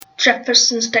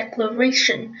Jefferson's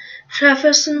Declaration,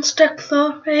 Jefferson's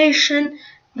Declaration,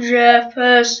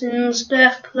 Jefferson's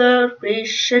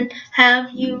Declaration. Have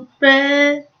you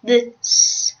read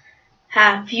this?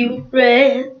 Have you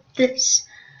read this?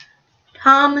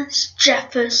 Thomas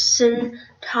Jefferson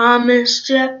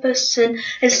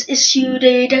has issued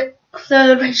a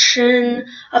Declaration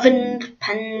of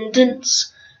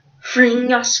Independence,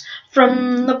 freeing us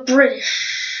from the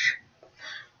British.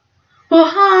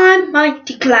 Well, I'm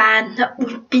mighty glad that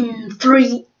we've been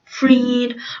freed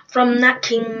from that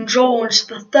King George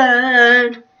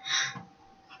III.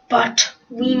 But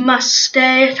we must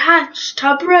stay attached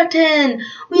to Britain.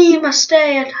 We must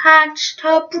stay attached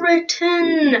to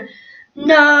Britain.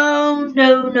 No,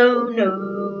 no, no,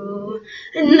 no.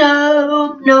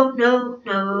 No, no, no,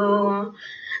 no.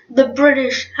 The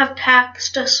British have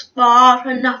taxed us far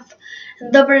enough.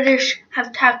 The British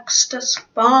have taxed us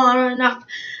far enough.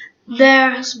 There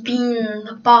has been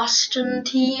the Boston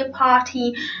Tea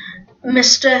Party,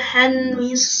 Mr.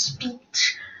 Henry's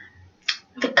speech.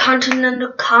 The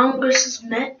Continental Congress has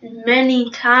met many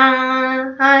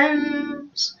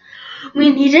times.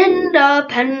 We need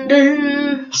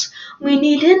independence. We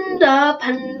need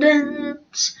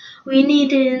independence. We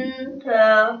need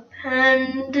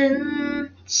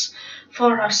independence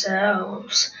for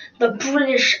ourselves. The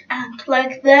British act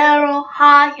like they're all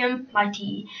high and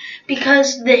mighty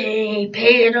because they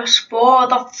paid us for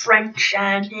the French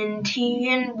and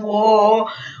Indian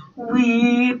War.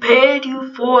 We paid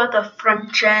you for the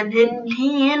French and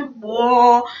Indian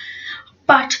War.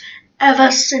 But ever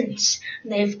since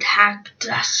they've taxed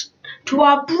us to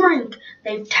our brink,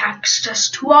 they've taxed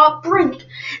us to our brink.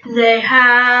 They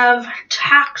have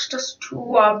taxed us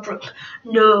to our brink.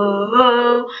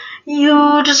 No,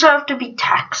 you deserve to be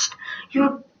taxed.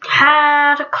 You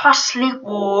had a costly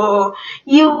war.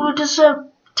 You deserve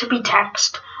to be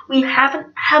taxed. We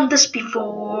haven't had this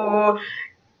before.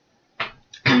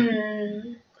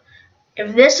 If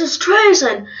this is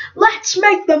treason, let's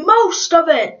make the most of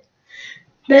it.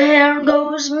 There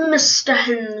goes Mr.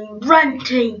 Henry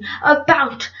ranting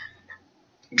about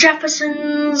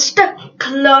Jefferson's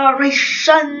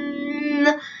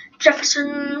Declaration.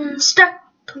 Jefferson's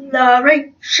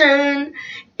Declaration.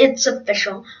 It's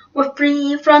official. We're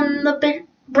free from the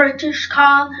British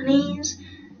colonies.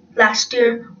 Last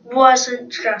year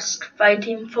wasn't just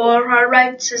fighting for our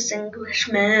rights as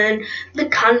Englishmen. The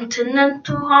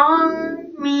Continental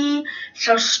Army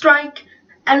shall strike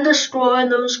and destroy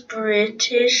those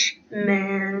British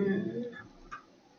men.